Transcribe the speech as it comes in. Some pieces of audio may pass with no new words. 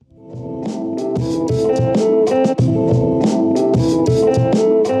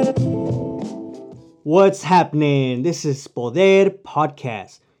What's happening? This is Poder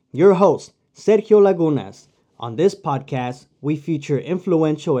Podcast. Your host, Sergio Lagunas. On this podcast, we feature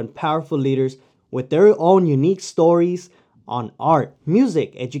influential and powerful leaders with their own unique stories on art,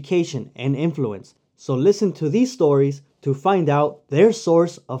 music, education, and influence. So listen to these stories to find out their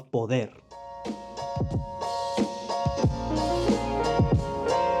source of poder.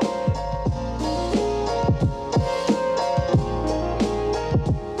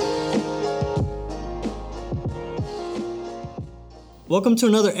 Welcome to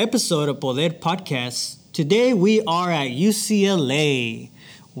another episode of Poder Podcast. Today we are at UCLA.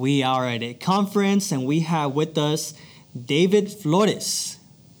 We are at a conference and we have with us David Flores,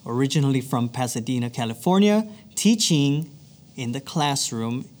 originally from Pasadena, California, teaching in the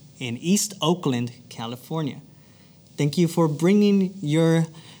classroom in East Oakland, California. Thank you for bringing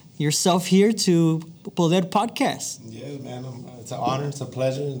yourself here to Poder Podcast. Yeah, man. It's an honor. It's a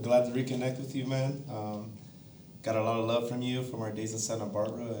pleasure. I'm glad to reconnect with you, man. Got a lot of love from you from our days in Santa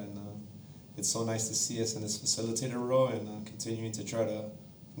Barbara, and it's so nice to see us in this facilitator role and continuing to try to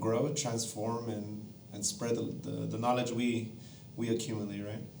grow, transform, and spread the knowledge we accumulate,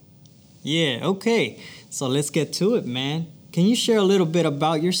 right? Yeah, okay. So let's get to it, man. Can you share a little bit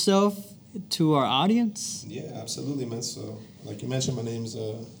about yourself to our audience? Yeah, absolutely, man. So, like you mentioned, my name's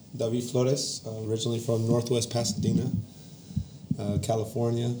David Flores, originally from Northwest Pasadena,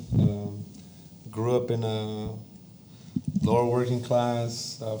 California. Grew up in a lower working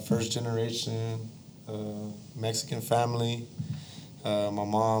class, first generation Mexican family. My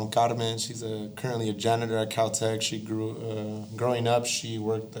mom, Carmen, she's currently a janitor at Caltech. She growing up, she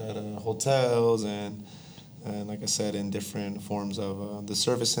worked at hotels and like I said, in different forms of the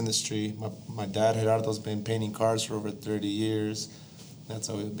service industry. My dad, Gerardo's been painting cars for over 30 years. That's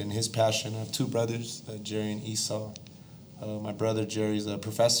always been his passion. I have two brothers, Jerry and Esau. My brother Jerry's a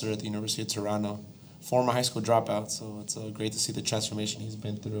professor at the University of Toronto, former high school dropout, so it's great to see the transformation he's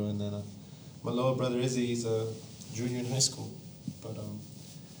been through. And then my little brother Izzy, he's a junior in high school. But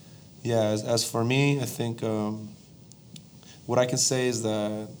yeah, as for me, I think what I can say is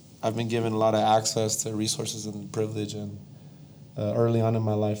that I've been given a lot of access to resources and privilege, and early on in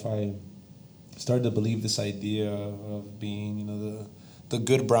my life, I started to believe this idea of being, the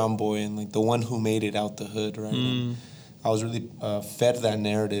good brown boy and like the one who made it out the hood, right? And I was really fed that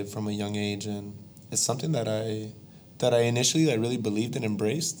narrative from a young age, and it's something that I initially really believed and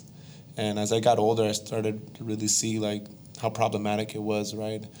embraced. And as I got older, I started to really see like how problematic it was,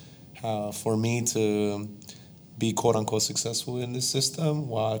 right? For me to be quote unquote successful in this system,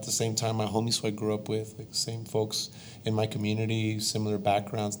 while at the same time my homies who I grew up with, like the same folks in my community, similar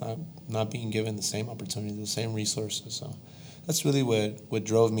backgrounds, not being given the same opportunities, the same resources. So that's really what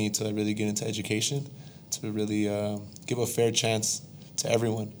drove me to really get into education, to really give a fair chance to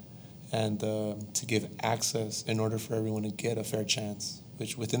everyone, and to give access in order for everyone to get a fair chance,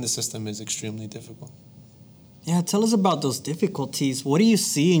 which within the system is extremely difficult. Yeah, tell us about those difficulties. What do you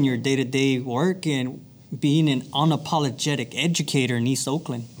see in your day-to-day work and being an unapologetic educator in East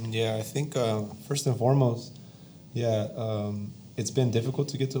Oakland? Yeah, I think first and foremost, it's been difficult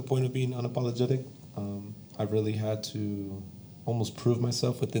to get to a point of being unapologetic. I've really had to almost prove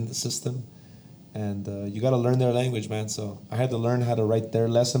myself within the system. And you got to learn their language, man. So I had to learn how to write their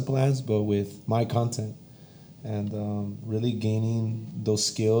lesson plans, but with my content. And really gaining those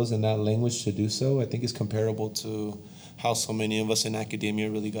skills and that language to do so, I think is comparable to how so many of us in academia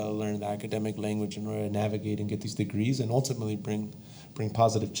really got to learn the academic language in order to navigate and get these degrees and ultimately bring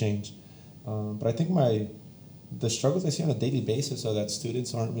positive change. But I think the struggles I see on a daily basis are that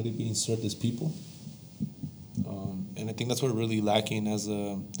students aren't really being served as people. And I think that's what we're really lacking as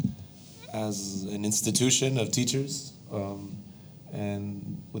an institution of teachers,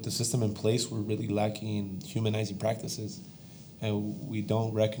 and with the system in place, we're really lacking humanizing practices, and we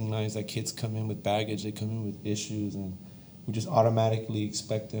don't recognize that kids come in with baggage, they come in with issues, and we just automatically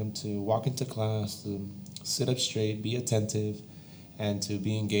expect them to walk into class, to sit up straight, be attentive, and to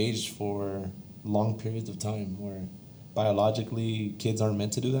be engaged for long periods of time, where biologically kids aren't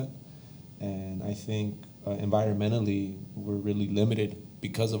meant to do that. And I think environmentally we're really limited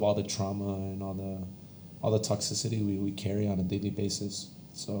because of all the trauma and all the toxicity we carry on a daily basis.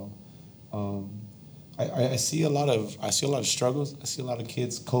 So I see a lot of struggles. I see a lot of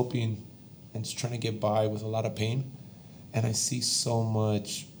kids coping and just trying to get by with a lot of pain. And I see so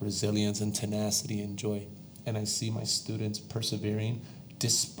much resilience and tenacity and joy. And I see my students persevering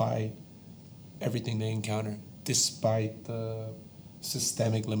despite everything they encounter, despite the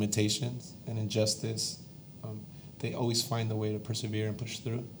systemic limitations and injustice. They always find a way to persevere and push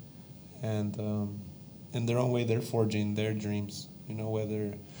through. And in their own way, they're forging their dreams,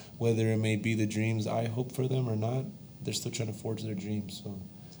 Whether it may be the dreams I hope for them or not, they're still trying to forge their dreams.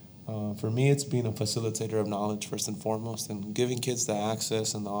 So for me, it's being a facilitator of knowledge first and foremost, and giving kids the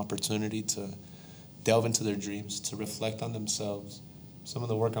access and the opportunity to delve into their dreams, to reflect on themselves. Some of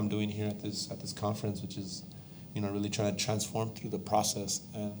the work I'm doing here at this conference, which is, really trying to transform through the process.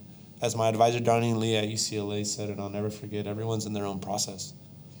 And as my advisor, Darlene Lee at UCLA said, and I'll never forget, everyone's in their own process.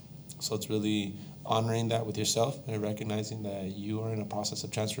 So it's really honoring that with yourself and recognizing that you are in a process of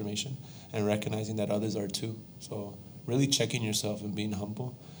transformation and recognizing that others are too. So really checking yourself and being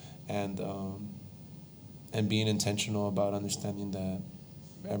humble and being intentional about understanding that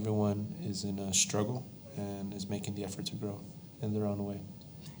everyone is in a struggle and is making the effort to grow in their own way.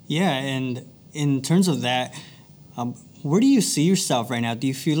 Yeah, and in terms of that, where do you see yourself right now? Do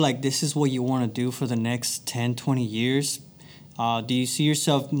you feel like this is what you want to do for the next 10, 20 years? Do you see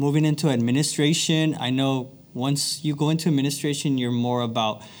yourself moving into administration? I know once you go into administration, you're more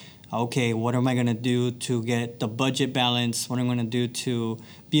about, okay, what am I going to do to get the budget balance? What am I going to do to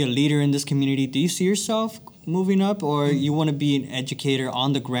be a leader in this community? Do you see yourself moving up, or you want to be an educator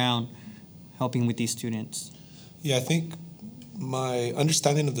on the ground helping with these students? Yeah, I think my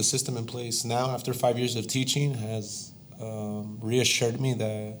understanding of the system in place now after 5 years of teaching has reassured me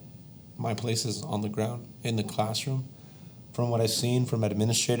that my place is on the ground, in the classroom. From what I've seen from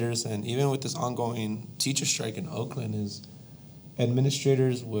administrators, and even with this ongoing teacher strike in Oakland, is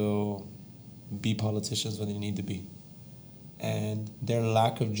administrators will be politicians when they need to be. And their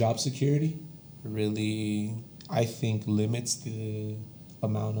lack of job security really, I think, limits the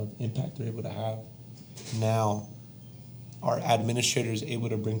amount of impact they're able to have. Now, are administrators able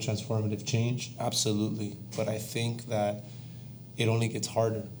to bring transformative change? Absolutely. But I think that it only gets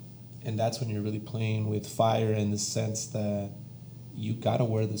harder. And that's when you're really playing with fire, in the sense that you got to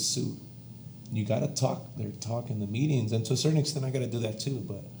wear the suit. You got to talk their talk in the meetings. And to a certain extent, I got to do that too.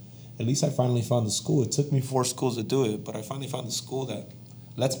 But at least I finally found the school. It took me 4 schools to do it, but I finally found the school that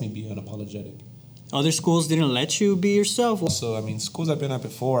lets me be unapologetic. Other schools didn't let you be yourself? So, schools I've been at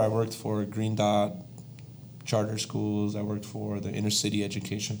before, I worked for Green Dot Charter Schools. I worked for the Inner City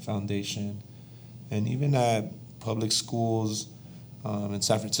Education Foundation. And even at public schools in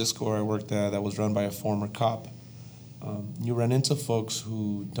San Francisco, where I worked at, that was run by a former cop. You run into folks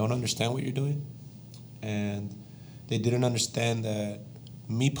who don't understand what you're doing, and they didn't understand that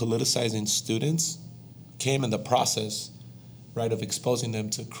me politicizing students came in the process, right, of exposing them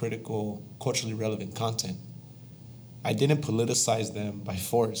to critical, culturally relevant content. I didn't politicize them by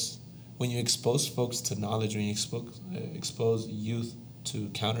force. When you expose folks to knowledge, when you expose youth to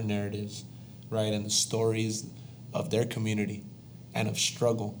counter narratives, right, and the stories of their community and of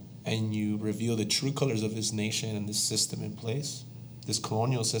struggle, and you reveal the true colors of this nation and this system in place, this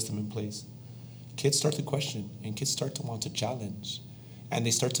colonial system in place, kids start to question, and kids start to want to challenge. And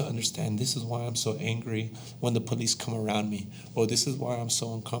they start to understand, this is why I'm so angry when the police come around me, or this is why I'm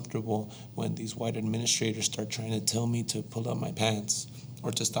so uncomfortable when these white administrators start trying to tell me to pull up my pants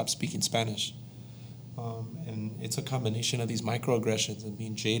or to stop speaking Spanish. And it's a combination of these microaggressions and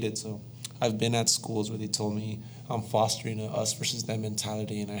being jaded. So I've been at schools where they told me I'm fostering a us versus them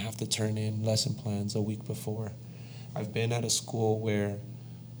mentality, and I have to turn in lesson plans a week before. I've been at a school where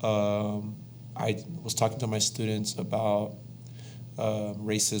I was talking to my students about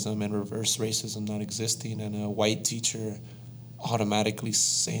racism and reverse racism not existing, and a white teacher automatically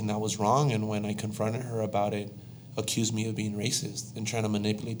saying that was wrong, and when I confronted her about it, accused me of being racist and trying to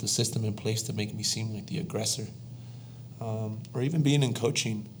manipulate the system in place to make me seem like the aggressor. Or even being in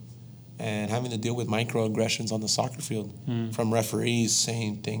coaching and having to deal with microaggressions on the soccer field from referees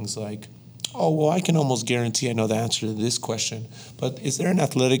saying things like, oh, well, I can almost guarantee I know the answer to this question, but is there an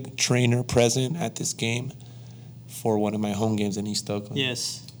athletic trainer present at this game for one of my home games in East Oakland?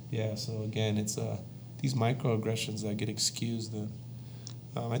 Yes. Yeah, so again, it's these microaggressions that get excused.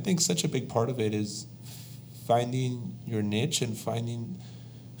 I think such a big part of it is finding your niche and finding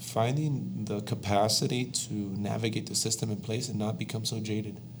the capacity to navigate the system in place and not become so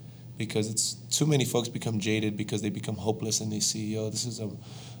jaded. Because it's too many folks become jaded because they become hopeless and they see, this is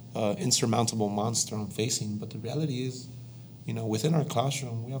a insurmountable monster I'm facing. But the reality is, within our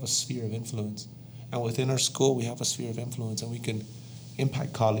classroom, we have a sphere of influence. And within our school, we have a sphere of influence, and we can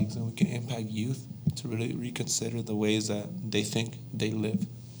impact colleagues and we can impact youth to really reconsider the ways that they think, they live,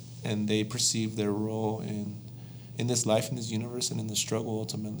 and they perceive their role in this life, in this universe, and in the struggle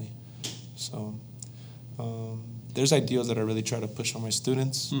ultimately. So there's ideals that I really try to push on my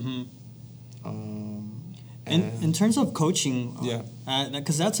students. Mm-hmm. And in terms of coaching,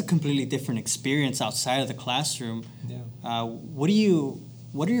 because that's a completely different experience outside of the classroom. Yeah. What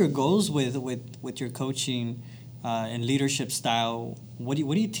are your goals with your coaching and leadership style. What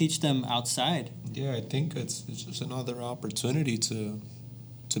do you teach them outside? Yeah, I think it's just another opportunity to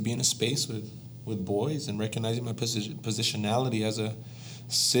be in a space with boys and recognizing my positionality as a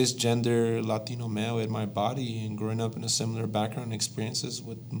cisgender Latino male in my body and growing up in a similar background and experiences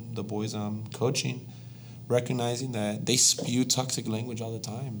with the boys I'm coaching, recognizing that they spew toxic language all the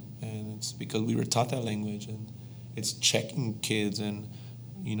time, and it's because we were taught that language, and it's checking kids and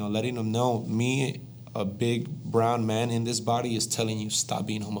letting them know, me, a big brown man in this body, is telling you, stop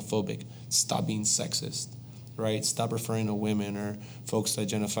being homophobic, stop being sexist, right? Stop referring to women or folks that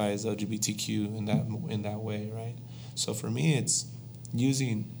identify as LGBTQ in that way, right? So for me, it's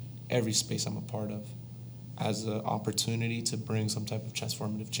using every space I'm a part of as an opportunity to bring some type of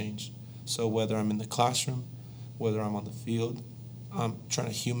transformative change. So whether I'm in the classroom, whether I'm on the field, I'm trying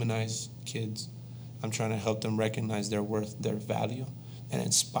to humanize kids. I'm trying to help them recognize their worth, their value, and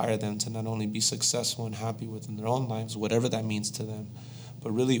inspire them to not only be successful and happy within their own lives, whatever that means to them,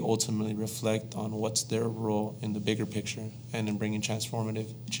 but really ultimately reflect on what's their role in the bigger picture and in bringing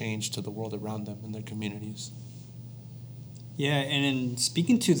transformative change to the world around them and their communities. Yeah, and in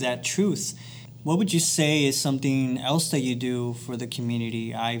speaking to that truth, what would you say is something else that you do for the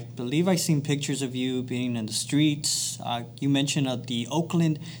community? I believe I've seen pictures of you being in the streets. You mentioned the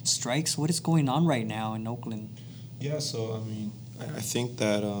Oakland strikes. What is going on right now in Oakland? Yeah, so I think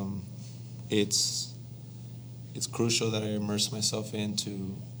that it's crucial that I immerse myself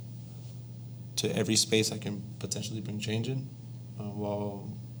into every space I can potentially bring change in, while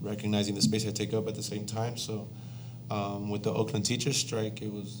recognizing the space I take up at the same time. So with the Oakland teachers strike,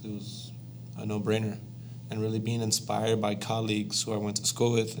 it was a no-brainer, and really being inspired by colleagues who I went to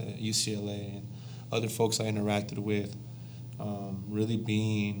school with at UCLA and other folks I interacted with, really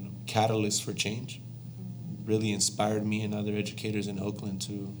being catalysts for change, really inspired me and other educators in Oakland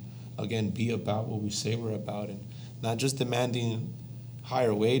to, again, be about what we say we're about, and not just demanding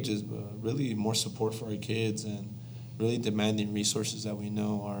higher wages, but really more support for our kids, and really demanding resources that we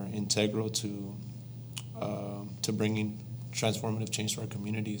know are integral to bringing transformative change to our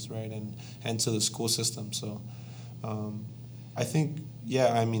communities, right, and to the school system. So I think,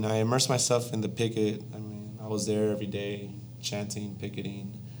 I immersed myself in the picket. I was there every day, chanting,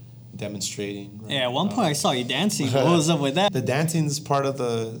 picketing, demonstrating. Right? Yeah, at one point I saw you dancing. What was up with that? The dancing is part of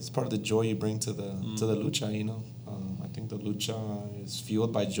the joy you bring to the lucha. I think the lucha is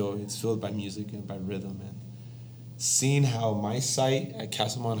fueled by joy. It's fueled by music and by rhythm. And seeing how my site at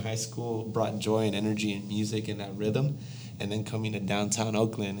Castlemont High School brought joy and energy and music and that rhythm, and then coming to downtown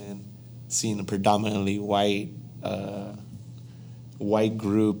Oakland and seeing a predominantly white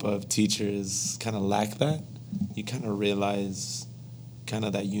group of teachers kind of lack that, you kind of realize kind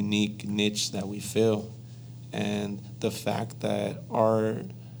of that unique niche that we fill, and the fact that our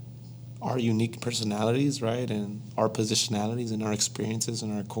unique personalities, right, and our positionalities and our experiences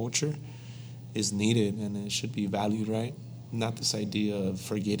and our culture is needed, and it should be valued, right? Not this idea of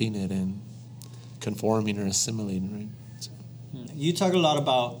forgetting it and conforming or assimilating, right? So. You talk a lot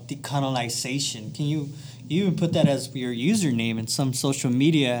about decolonization. Can you even put that as your username in some social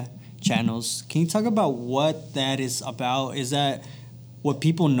media channels? Can you talk about what that is about? Is that what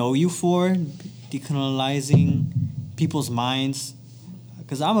people know you for, decolonizing people's minds?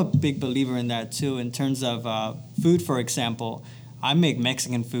 Because I'm a big believer in that too, in terms of food, for example. I make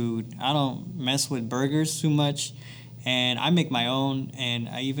Mexican food. I don't mess with burgers too much, and I make my own, and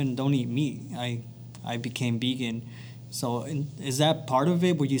I even don't eat meat. I became vegan. So is that part of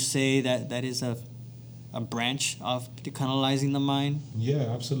it? Would you say that is a branch of decolonizing the mind?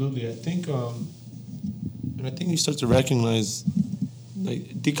 Yeah, absolutely. I think you start to recognize,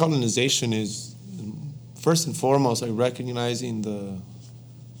 like, decolonization is first and foremost like recognizing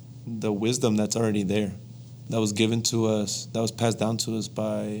the wisdom that's already there, that was given to us, that was passed down to us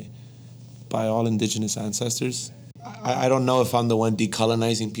by all indigenous ancestors. I don't know if I'm the one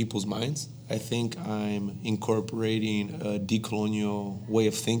decolonizing people's minds. I think I'm incorporating a decolonial way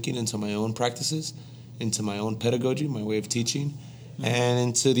of thinking into my own practices, into my own pedagogy, my way of teaching, and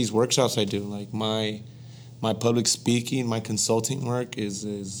into these workshops I do. Like my public speaking, my consulting work is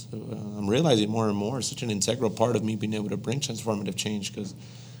I'm realizing more and more, such an integral part of me being able to bring transformative change, because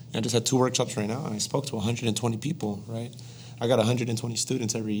I just had 2 workshops right now, and I spoke to 120 people, right? I got 120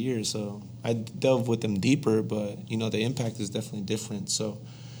 students every year, so I delve with them deeper, but, the impact is definitely different. So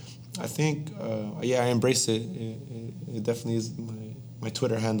I think, I embrace it. It definitely is my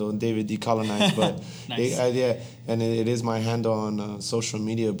Twitter handle, David Decolonize, but nice. And it is my handle on social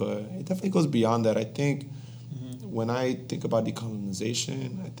media, but it definitely goes beyond that. I think when I think about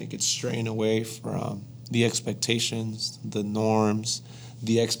decolonization, I think it's straying away from the expectations, the norms,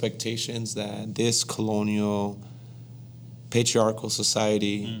 the expectations that this colonial patriarchal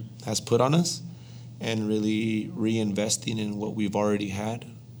society has put on us, and really reinvesting in what we've already had.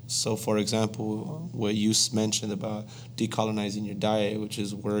 So, for example, what you mentioned about decolonizing your diet, which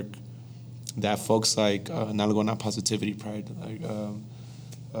is work that folks like Nalgona Positivity Pride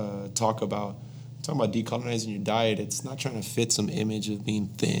talk about. Talking about decolonizing your diet, it's not trying to fit some image of being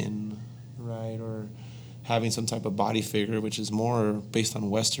thin, right, or having some type of body figure, which is more based on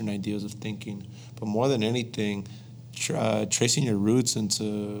Western ideas of thinking. But more than anything, tracing your roots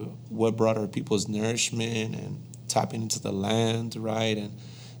into what brought our people's nourishment and tapping into the land, right, and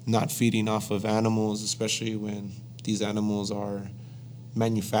not feeding off of animals, especially when these animals are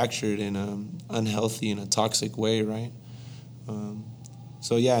manufactured in an unhealthy and a toxic way, right?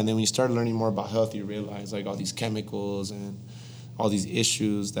 So yeah, and then when you start learning more about health, you realize like all these chemicals and all these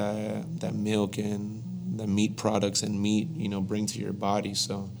issues that milk and the meat products and meat, bring to your body.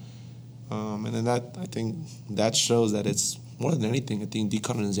 So, and then I think that shows that it's more than anything. I think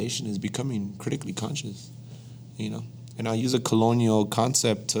decolonization is becoming critically conscious, And I use a colonial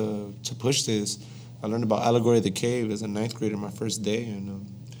concept to push this. I learned about Allegory of the Cave as a 9th grader my first day, and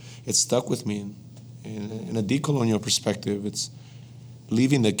it stuck with me. And in a decolonial perspective, it's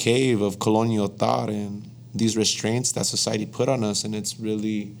leaving the cave of colonial thought and these restraints that society put on us, and it's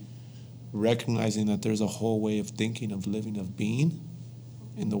really recognizing that there's a whole way of thinking, of living, of being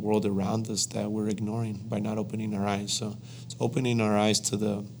in the world around us that we're ignoring by not opening our eyes. So it's opening our eyes to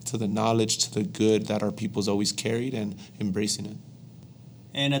the knowledge, to the good that our people's always carried, and embracing it.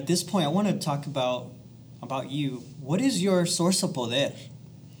 And at this point, I want to talk about you. What is your source of poder?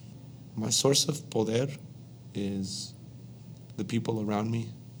 My source of poder is the people around me.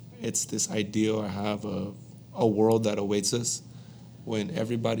 It's this ideal I have of a world that awaits us when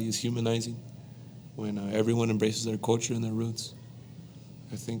everybody is humanizing, when everyone embraces their culture and their roots.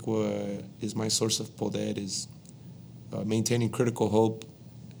 I think what is my source of poder is maintaining critical hope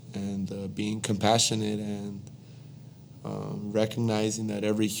and being compassionate and recognizing that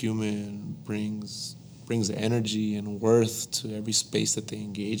every human brings energy and worth to every space that they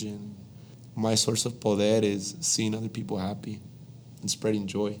engage in. My source of poder is seeing other people happy and spreading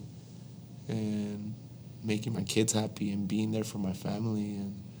joy and making my kids happy and being there for my family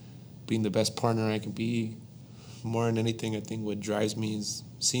and being the best partner I can be. More than anything, I think what drives me is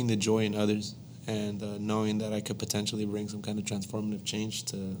seeing the joy in others and knowing that I could potentially bring some kind of transformative change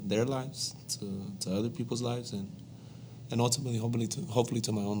to their lives, to other people's lives, and ultimately, hopefully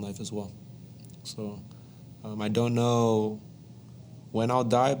to my own life as well. So I don't know when I'll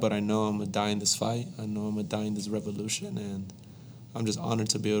die, but I know I'm going to die in this fight. I know I'm going to die in this revolution, and I'm just honored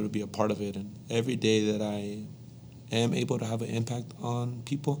to be able to be a part of it. And every day that I am able to have an impact on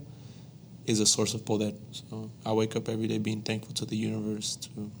people is a source of poder. So I wake up every day being thankful to the universe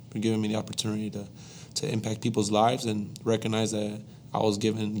for giving me the opportunity to impact people's lives and recognize that I was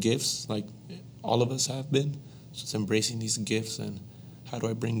given gifts like all of us have been. Just embracing these gifts and how do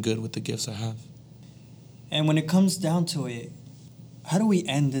I bring good with the gifts I have. And when it comes down to it, how do we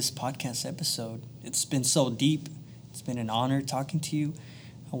end this podcast episode? It's been so deep. It's been an honor talking to you.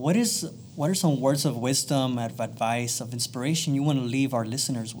 What are some words of wisdom, of advice, of inspiration you want to leave our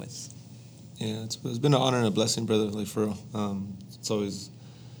listeners with? Yeah, it's been an honor and a blessing, brother, like for real. It's always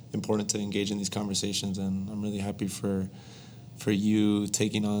important to engage in these conversations, and I'm really happy for you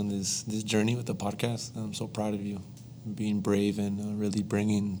taking on this journey with the podcast. I'm so proud of you, being brave and really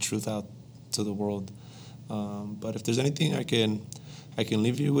bringing truth out to the world. But if there's anything I can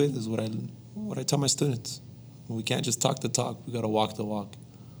leave you with is what I tell my students. We can't just talk the talk. We got to walk the walk,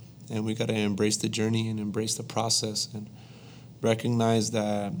 and we got to embrace the journey and embrace the process and recognize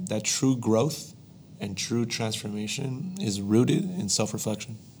that true growth and true transformation is rooted in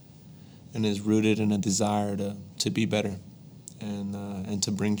self-reflection and is rooted in a desire to be better and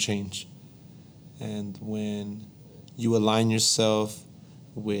to bring change. And when you align yourself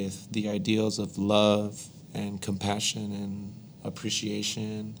with the ideals of love and compassion and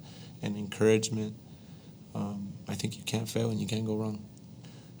appreciation and encouragement, I think you can't fail and you can't go wrong.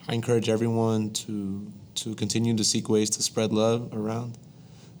 I encourage everyone to continue to seek ways to spread love around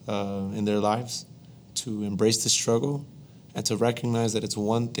in their lives, to embrace the struggle, and to recognize that it's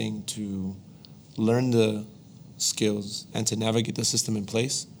one thing to learn the skills and to navigate the system in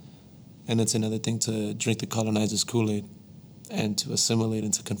place, and it's another thing to drink the colonizer's Kool-Aid and to assimilate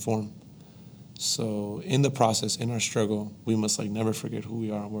and to conform. So in the process, in our struggle, we must never forget who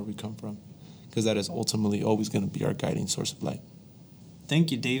we are and where we come from, because that is ultimately always going to be our guiding source of light.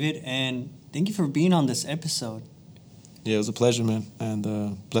 Thank you, David, and thank you for being on this episode. Yeah, it was a pleasure, man,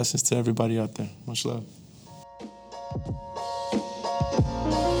 and blessings to everybody out there. Much love.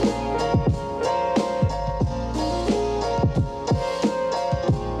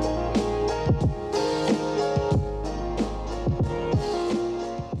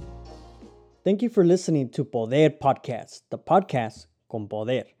 Thank you for listening to Poder Podcast, the podcast con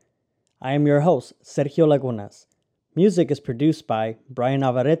poder. I am your host, Sergio Lagunas. Music is produced by Brian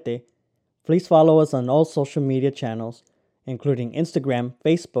Navarrete. Please follow us on all social media channels, including Instagram,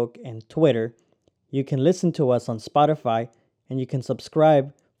 Facebook, and Twitter. You can listen to us on Spotify, and you can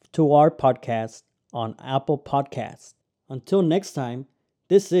subscribe to our podcast on Apple Podcasts. Until next time,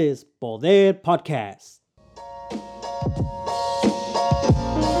 this is Poder Podcast.